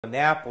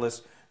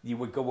Annapolis, you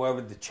would go over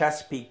the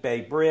Chesapeake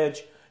Bay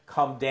Bridge,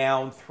 come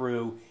down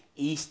through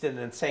Easton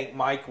and St.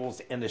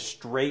 Michael's in a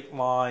straight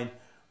line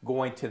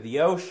going to the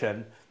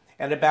ocean.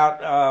 And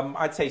about,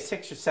 I'd say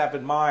 6 or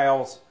 7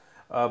 miles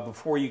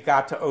before you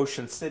got to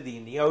Ocean City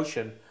in the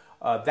ocean,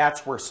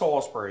 that's where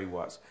Salisbury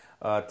was.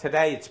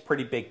 Today it's a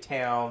pretty big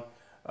town,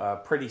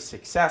 pretty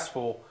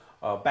successful.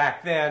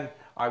 Back then,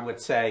 I would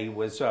say,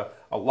 was a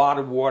lot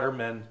of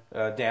watermen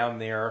down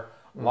there,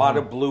 a lot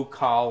of blue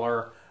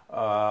collar,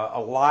 a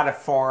lot of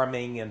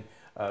farming and,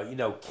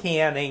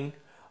 canning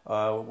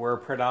were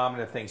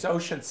predominant things.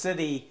 Ocean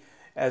City,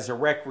 as a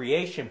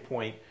recreation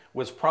point,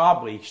 was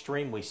probably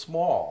extremely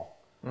small.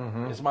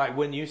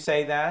 Wouldn't you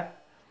say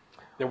that?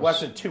 There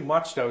wasn't too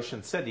much to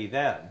Ocean City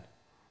then.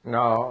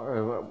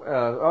 No,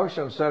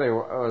 Ocean City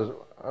was,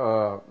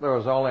 there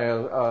was only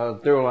a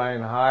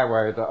two-lane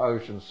highway to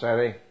Ocean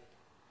City,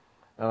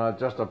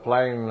 just a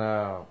plain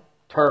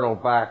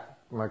turtleback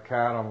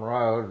macadam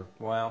road.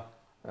 Wow.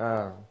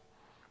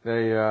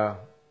 The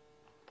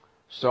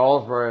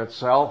Salisbury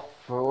itself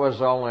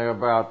was only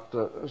about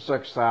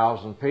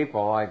 6,000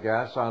 people, I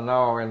guess. I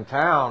know in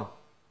town,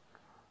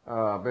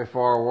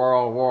 before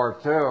World War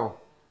II,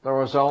 there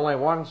was only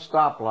one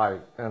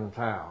stoplight in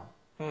town.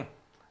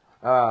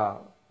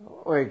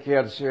 We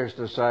kids used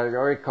to say,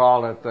 we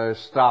called it the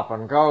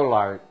stop-and-go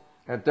light.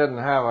 It didn't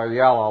have a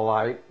yellow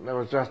light. It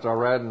was just a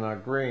red and a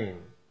green.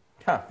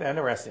 Huh,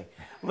 interesting.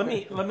 Let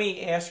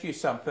me ask you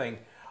something.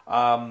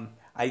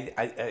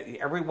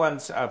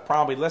 Everyone's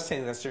probably listening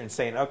to this and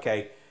saying,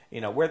 okay,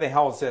 where the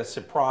hell is this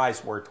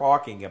surprise we're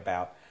talking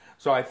about?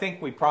 So I think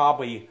we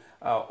probably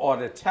ought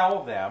to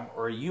tell them,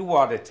 or you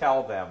ought to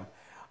tell them.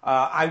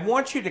 I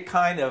want you to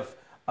kind of,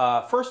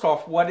 first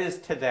off, what is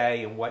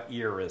today and what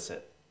year is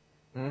it?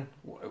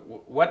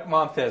 What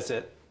month is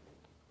it?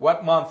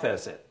 What month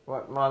is it?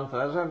 What month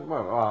is it?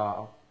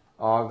 Well,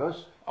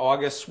 August.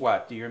 August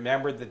what? Do you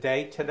remember the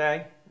date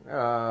today?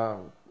 I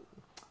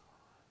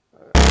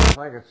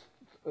think it's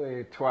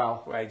the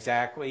 12th. Well,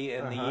 exactly.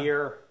 In the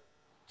year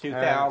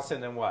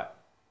 2000 and what?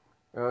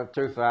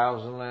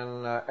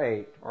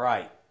 2008.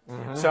 Right.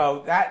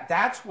 So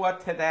that's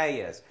what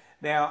today is.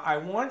 Now, I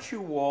want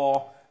you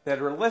all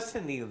that are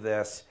listening to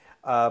this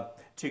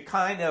to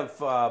kind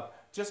of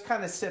just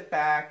kind of sit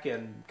back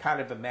and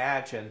kind of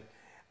imagine,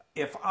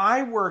 if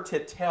I were to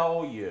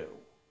tell you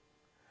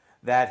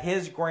that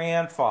his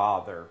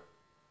grandfather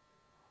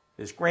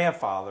was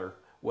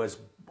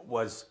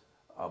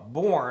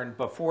born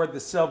before the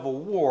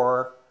Civil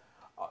War,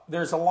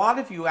 there's a lot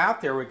of you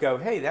out there would go,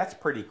 hey, that's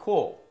pretty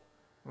cool.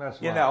 That's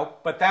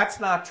but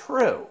that's not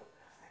true.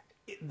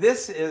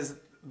 This is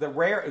the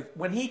rare.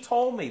 When he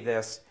told me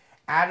this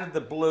out of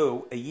the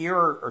blue a year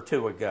or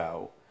two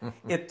ago,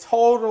 it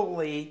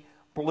totally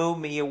blew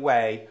me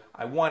away.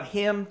 I want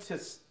him to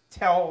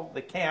tell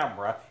the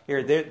camera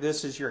here.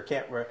 This is your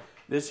camera.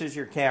 This is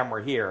your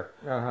camera here.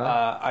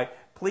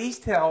 Please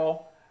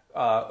tell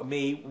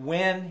me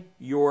when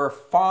your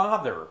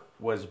father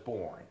was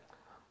born.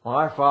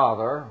 My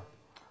father,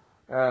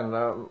 and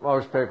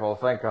most people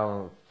think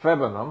I'm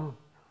fibbing him,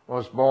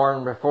 was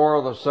born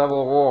before the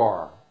Civil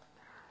War.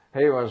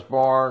 He was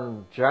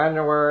born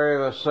January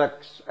the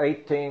 6th,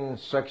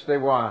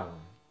 1861.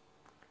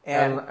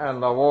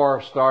 And the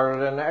war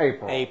started in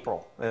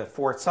April.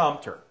 Fort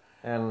Sumter.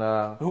 And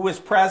who was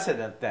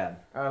president then?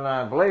 And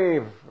I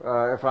believe,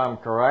 if I'm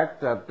correct,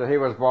 that he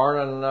was born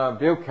in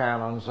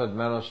Buchanan's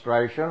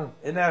administration.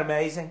 Isn't that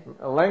amazing?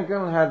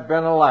 Lincoln had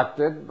been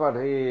elected, but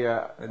he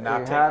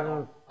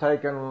hadn't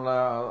taken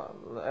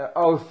the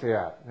oath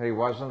yet. He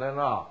wasn't in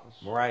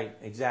office. Right,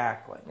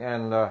 exactly.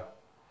 And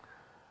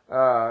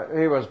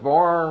he was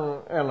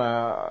born in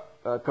a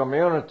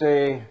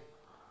community.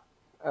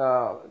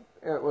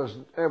 It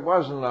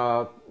wasn't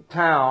a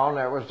town.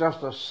 It was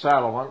just a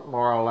settlement,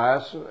 more or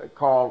less,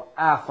 called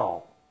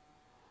Athol,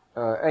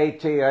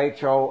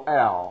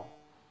 A-T-H-O-L.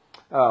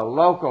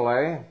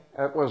 Locally,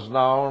 it was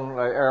known.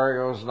 The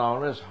area was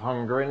known as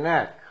Hungry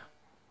Neck.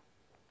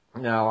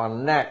 Now, a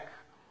neck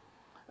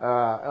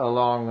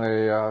along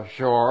the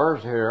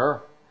shores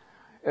here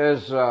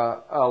is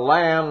a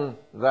land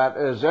that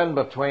is in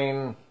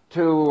between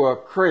two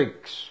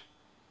creeks.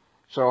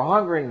 So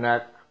Hungry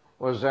Neck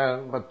was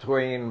in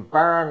between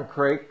Barren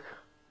Creek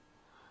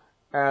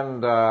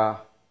and there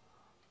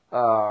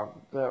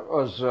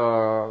was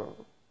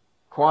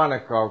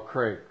Quantico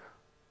Creek.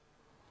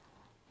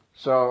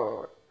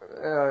 So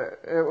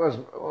it was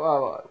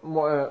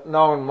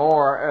known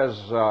more as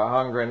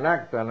Hungry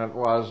Neck than it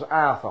was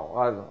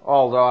Athol,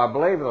 although I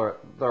believe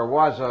there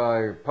was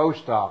a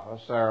post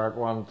office there at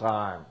one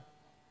time.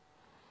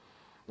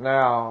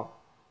 Now,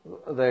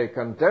 the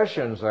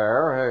conditions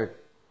there,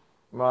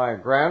 my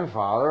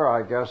grandfather,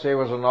 I guess he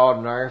was an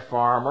ordinary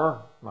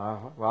farmer.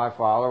 My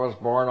father was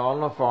born on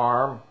the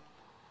farm,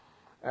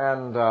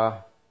 and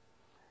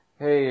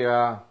he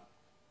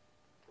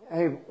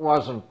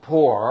wasn't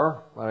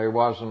poor, but he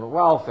wasn't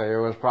wealthy. He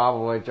was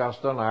probably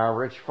just an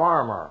average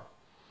farmer.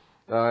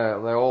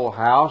 The old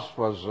house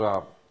was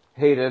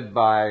heated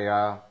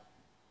by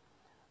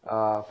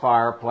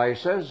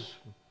fireplaces,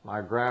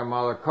 My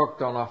grandmother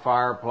cooked on a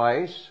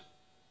fireplace,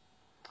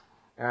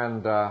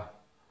 and the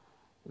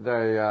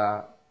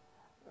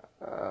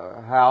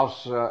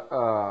house,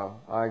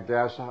 I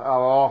guess, I've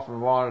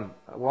often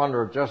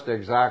wondered just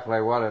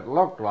exactly what it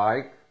looked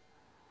like.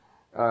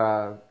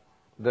 The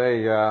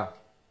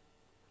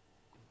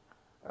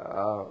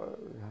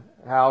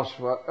house,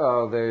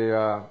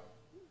 the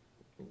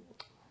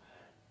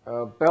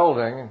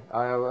building,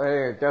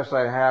 I guess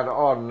they had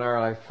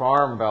ordinarily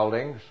farm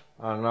buildings.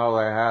 I know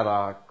they had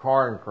a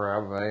corn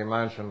crib, they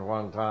mentioned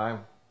one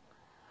time.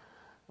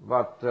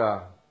 But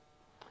the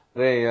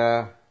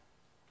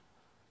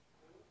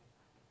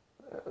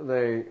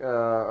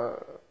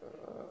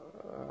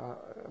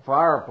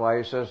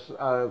fireplaces,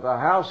 the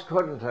house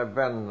couldn't have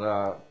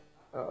been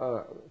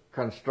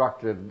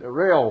constructed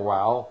real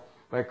well,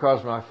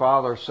 because my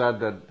father said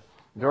that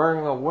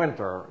during the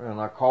winter, in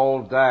a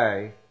cold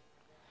day,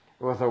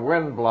 with the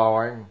wind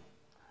blowing,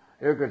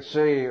 you could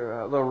see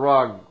the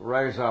rug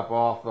raise up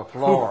off the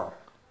floor.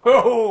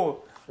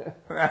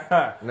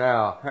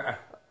 Now,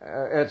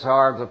 it's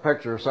hard to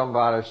picture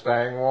somebody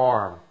staying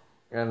warm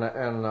in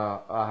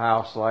a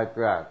house like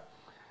that.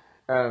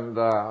 And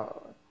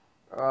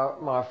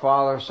my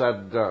father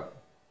said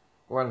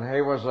when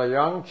he was a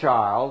young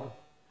child,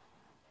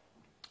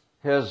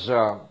 his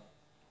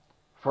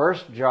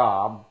first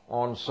job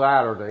on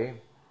Saturday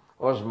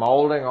was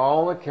molding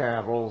all the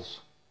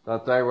candles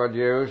that they would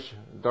use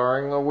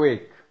during the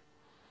week.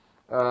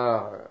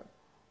 I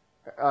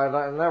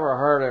never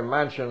heard him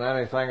mention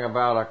anything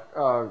about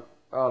an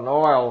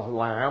oil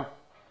lamp.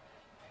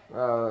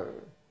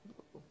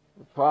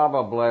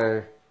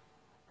 Probably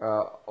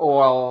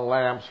oil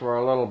lamps were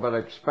a little bit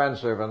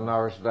expensive in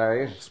those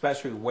days.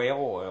 Especially whale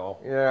oil.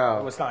 Yeah.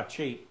 It was not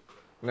cheap.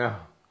 No.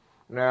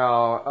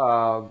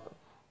 Now,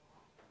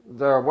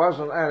 there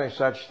wasn't any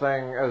such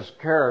thing as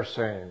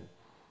kerosene.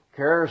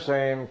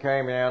 Kerosene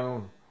came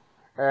in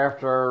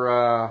after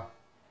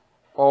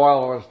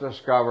oil was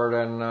discovered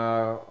in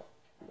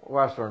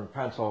western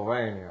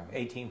Pennsylvania.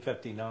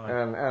 1859.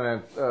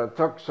 And it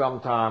took some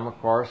time, of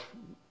course,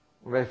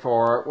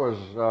 before it was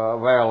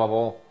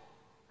available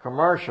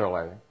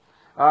commercially.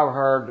 I've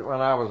heard, when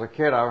I was a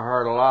kid, I've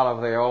heard a lot of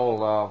the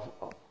old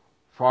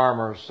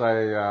farmers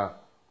say,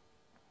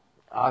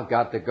 I've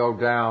got to go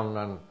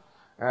down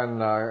and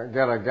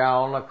get a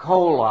gallon of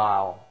coal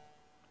oil.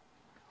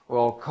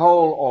 Well,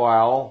 coal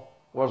oil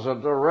was a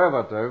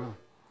derivative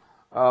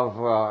of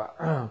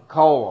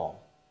coal.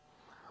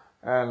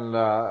 And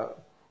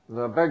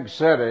the big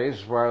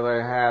cities where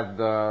they had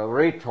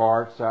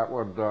retorts that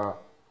would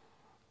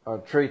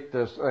heat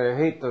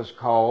this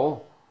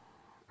coal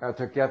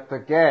to get the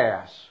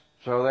gas.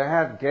 So they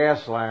had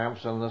gas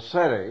lamps in the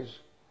cities,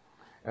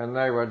 and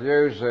they would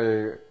use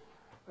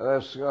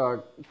this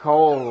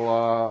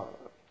coal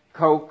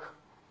coke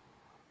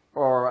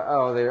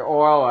or the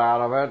oil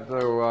out of it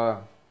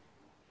to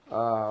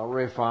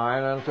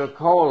refine into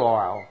coal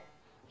oil.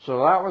 So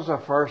that was the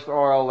first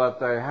oil that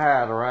they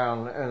had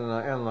around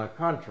in the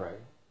country.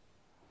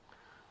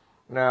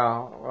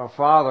 Now, my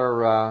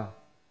father,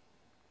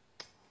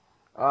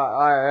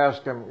 I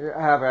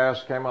have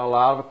asked him a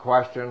lot of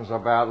questions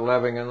about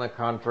living in the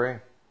country.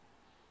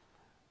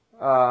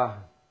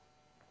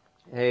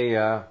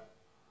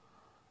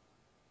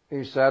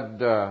 He said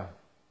that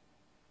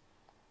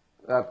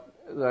I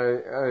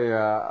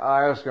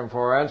asked him,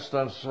 for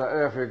instance,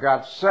 if you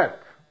got sick,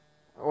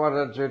 what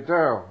did you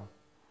do?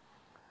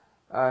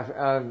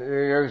 And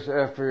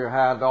if you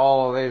had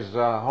all of these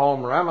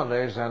home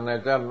remedies and they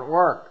didn't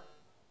work.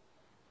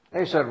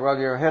 He said, well,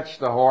 you hitched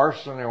the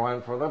horse and you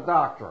went for the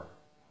doctor.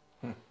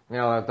 You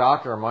know, the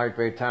doctor might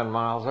be 10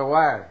 miles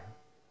away.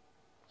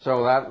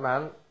 So that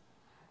meant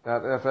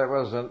that if it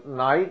was at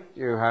night,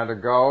 you had to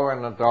go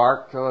in the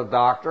dark to the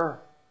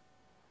doctor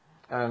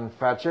and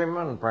fetch him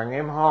and bring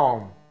him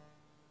home.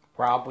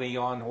 Probably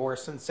on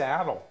horse and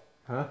saddle.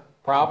 Huh?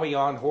 Probably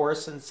on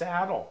horse and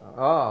saddle.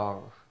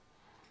 Oh.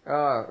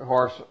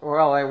 Horse.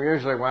 Well, they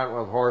usually went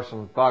with horse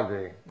and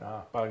buggy.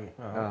 Buggy.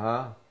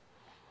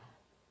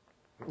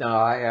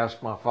 Now, I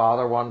asked my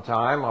father one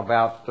time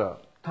about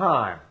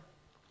time.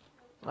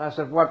 I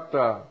said,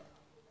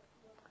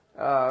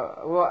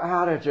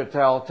 how did you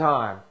tell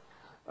time?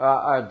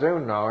 I do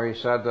know, he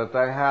said, that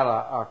they had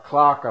a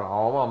clock at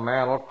home, a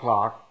mantel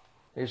clock.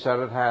 He said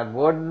it had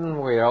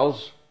wooden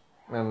wheels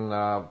and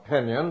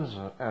pinions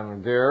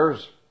and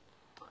gears.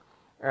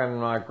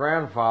 And my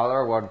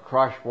grandfather would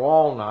crush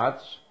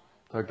walnuts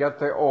to get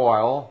the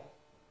oil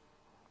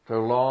to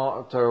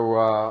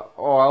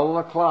oil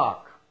the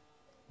clock.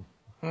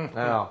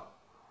 Now,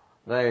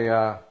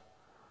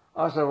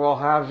 I said, well,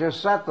 how'd you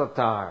set the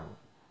time?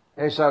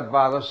 He said,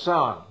 by the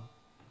sun.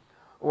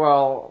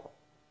 Well,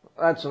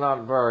 that's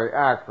not very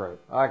accurate.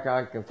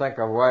 I can think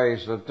of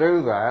ways to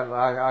do that.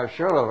 I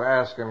should have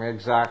asked him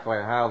exactly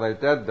how they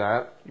did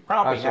that. You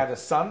probably had a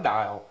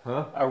sundial,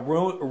 a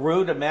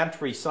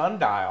rudimentary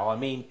sundial. I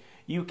mean,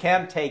 you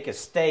can take a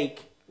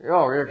stake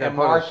and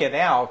mark it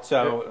out.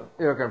 So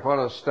you can put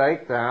a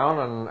stake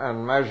down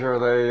and measure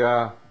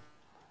the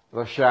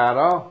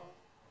shadow,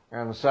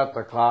 and set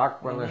the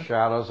clock when the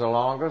shadow's the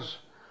longest.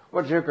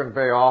 But you can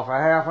be off a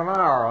half an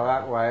hour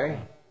that way.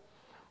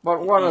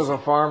 But what does a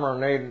farmer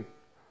need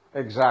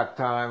exact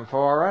time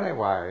for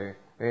anyway?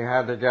 He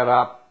had to get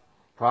up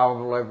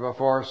probably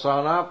before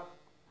sunup,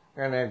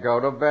 and they'd go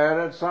to bed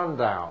at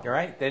sundown.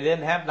 Right. They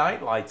didn't have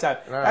night lights.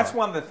 That's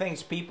one of the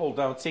things people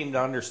don't seem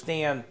to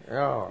understand.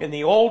 Yeah. In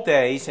the old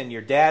days, in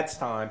your dad's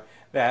time,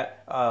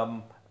 that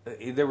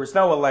there was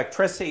no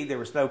electricity, there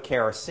was no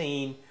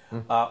kerosene.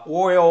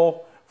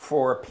 Oil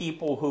for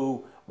people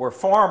who were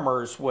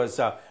farmers was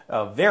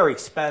very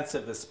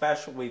expensive,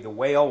 especially the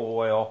whale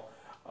oil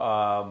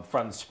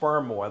from the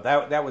sperm oil.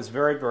 That was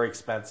very, very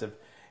expensive,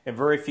 and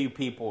very few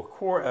people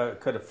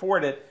could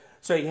afford it.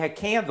 So you had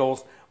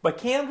candles, but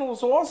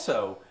candles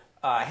also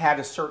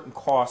had a certain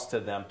cost to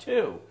them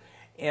too.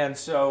 And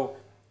so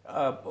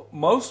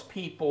most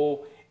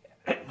people,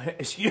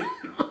 excuse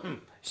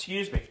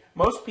me,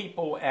 most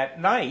people at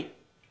night,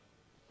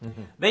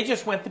 they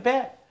just went to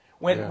bed.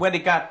 When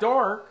it got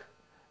dark,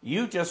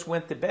 you just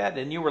went to bed,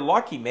 and you were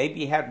lucky.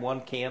 Maybe you had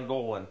one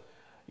candle, and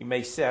you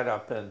may sit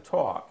up and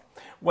talk.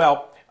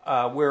 Well,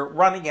 we're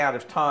running out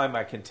of time.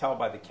 I can tell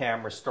by the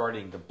camera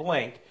starting to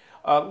blink.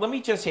 Let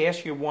me just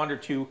ask you one or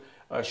two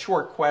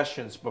short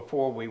questions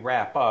before we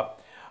wrap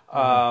up.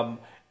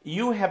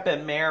 You have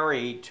been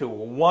married to a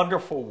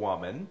wonderful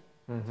woman.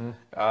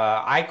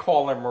 I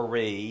call her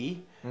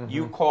Marie.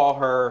 You call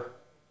her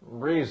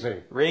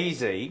Reezy.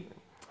 Reezy.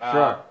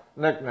 Sure.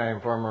 Nickname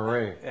for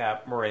Marie. Yeah,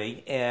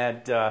 Marie.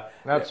 And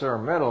that's her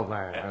middle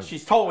name.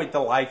 She's totally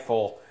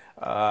delightful.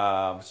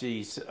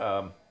 She's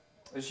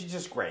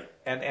just great.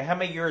 And how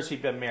many years have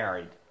you been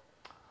married?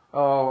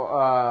 Oh,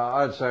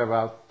 I'd say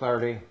about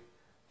 30.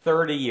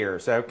 30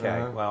 years.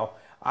 Okay. Well,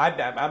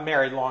 I'm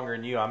married longer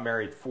than you. I'm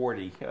married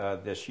 40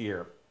 this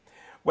year.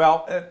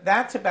 Well,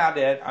 that's about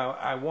it.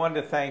 I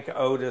wanted to thank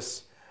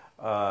Otis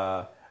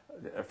for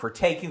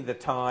taking the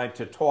time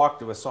to talk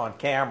to us on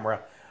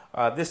camera.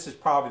 This is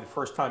probably the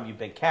first time you've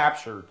been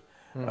captured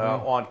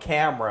on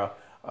camera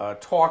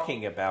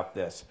talking about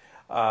this.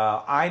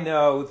 I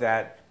know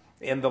that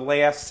in the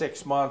last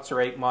 6 months or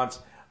 8 months,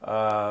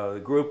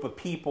 the group of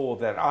people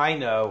that I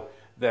know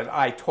that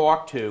I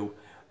talk to,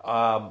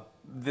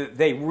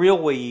 they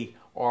really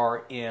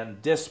are in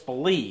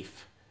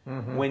disbelief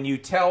when you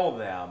tell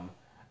them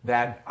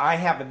that I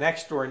have a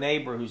next door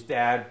neighbor whose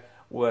dad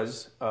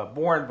was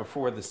born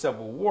before the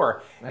Civil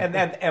War.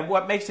 And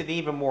what makes it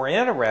even more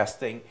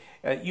interesting,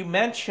 you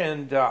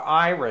mentioned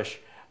Irish.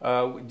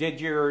 Did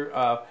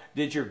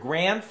your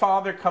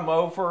grandfather come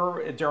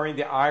over during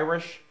the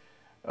Irish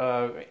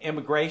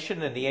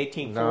immigration in the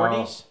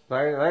 1840s?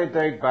 No, they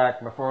date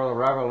back before the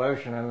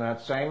Revolution in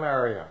that same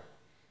area.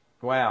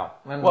 Wow.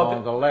 And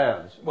the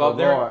Lloyds. Well,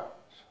 the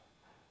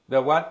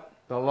what?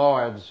 The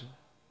Lloyds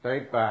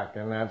date back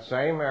in that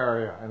same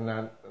area, in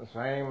that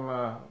same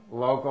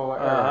local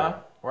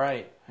area.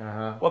 Right.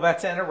 Well,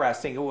 that's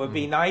interesting. It would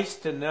be nice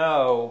to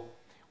know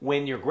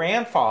when your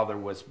grandfather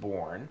was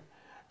born,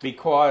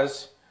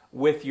 because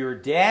with your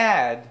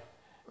dad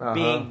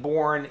being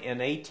born in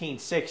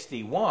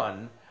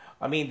 1861,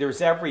 I mean,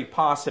 there's every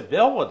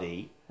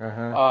possibility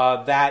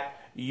that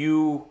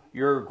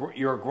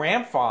your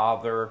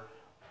grandfather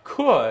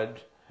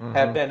could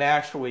have been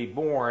actually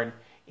born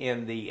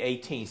in the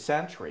 18th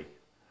century.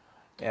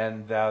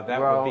 And that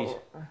would be...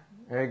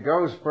 It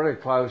goes pretty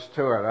close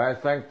to it. I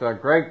think the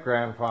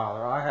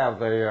great-grandfather, I have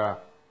the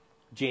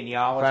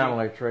genealogy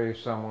family tree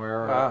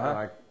somewhere.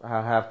 I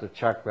have to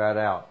check that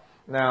out.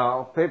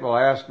 Now, people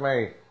ask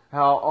me,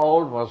 how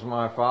old was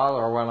my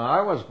father when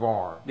I was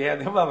born?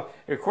 Yeah, well,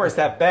 of course,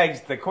 that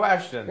begs the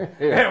question.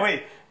 Yeah.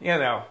 You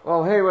know.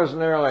 Well, he was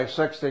nearly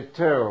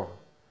 62.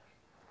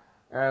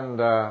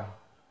 And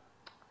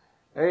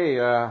he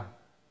had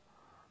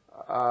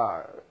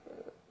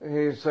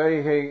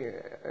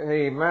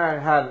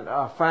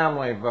a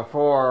family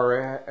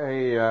before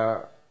he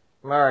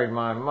married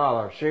my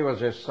mother. She was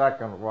his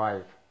second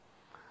wife.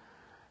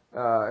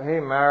 He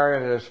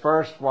married his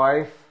first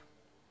wife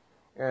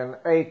in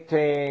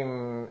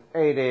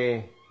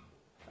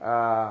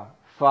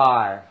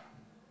 1885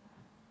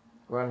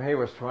 when he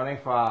was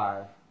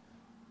 25.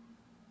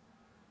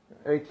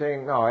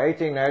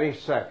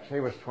 1886. He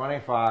was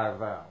 25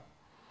 then.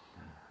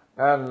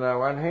 And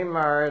when he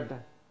married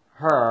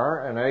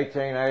her in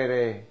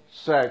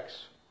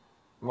 1886,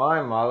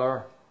 my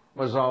mother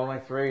was only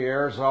 3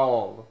 years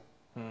old.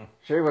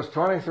 She was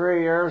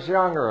 23 years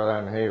younger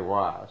than he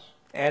was.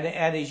 And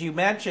as you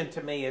mentioned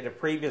to me at a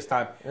previous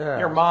time,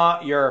 your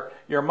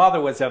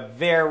mother was a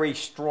very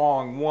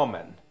strong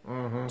woman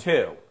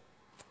too,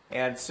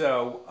 and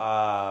so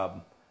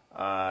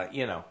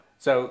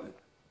so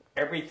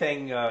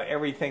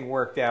everything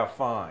worked out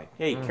fine.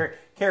 Hey,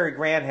 Cary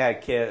Grant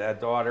had a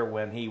daughter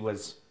when he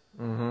was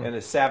in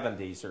his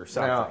 70s or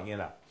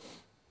something.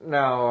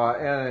 Now,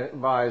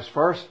 by his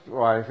first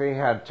wife, he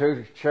had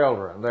 2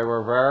 children. They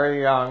were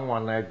very young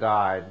when they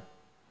died.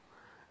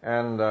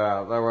 And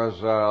there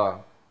was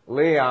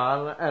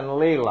Leon and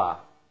Leela.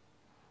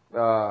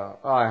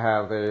 I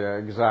have the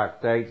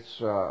exact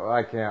dates.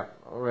 I can't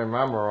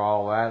remember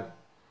all that.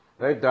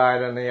 They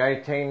died in the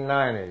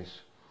 1890s.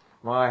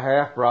 My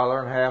half-brother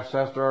and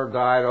half-sister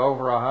died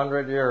over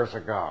 100 years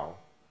ago.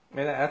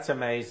 And that's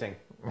amazing.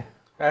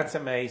 That's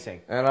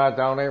amazing. And I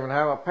don't even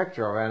have a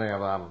picture of any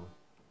of them.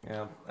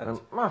 Yeah, And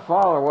my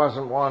father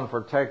wasn't one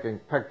for taking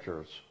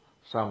pictures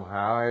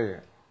somehow.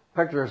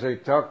 Pictures he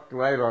took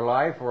later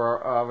life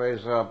were of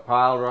his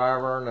pile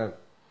driver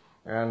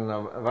and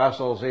the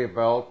vessels he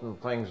built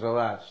and things of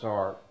that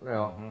sort. You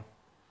know. Mm-hmm.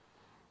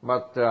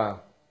 But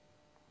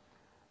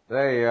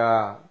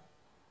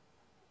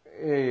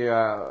he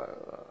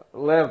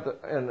lived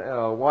in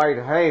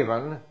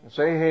Whitehaven.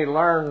 See, he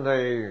learned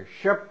the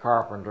ship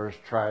carpenter's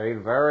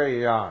trade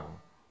very young.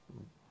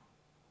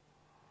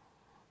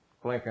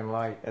 Blinking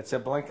light. It's a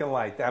blinking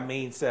light. That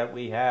means that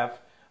we have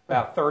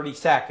about 30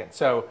 seconds.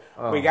 So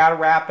we got to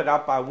wrap it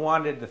up. I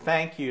wanted to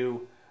thank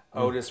you,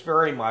 Otis,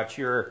 very much.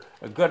 You're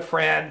a good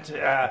friend,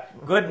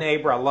 good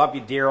neighbor. I love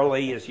you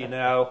dearly, as you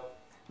know.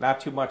 Not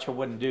too much I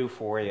wouldn't do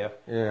for you.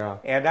 Yeah.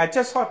 And I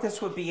just thought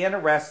this would be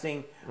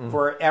interesting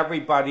for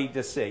everybody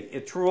to see.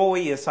 It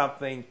truly is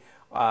something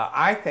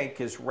I think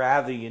is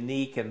rather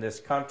unique in this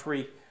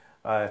country.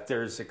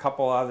 There's a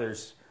couple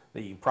others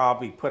that you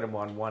probably put them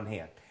on one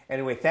hand.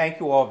 Anyway, thank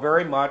you all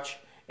very much,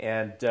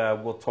 and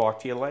we'll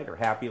talk to you later.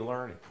 Happy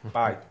learning.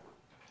 Bye.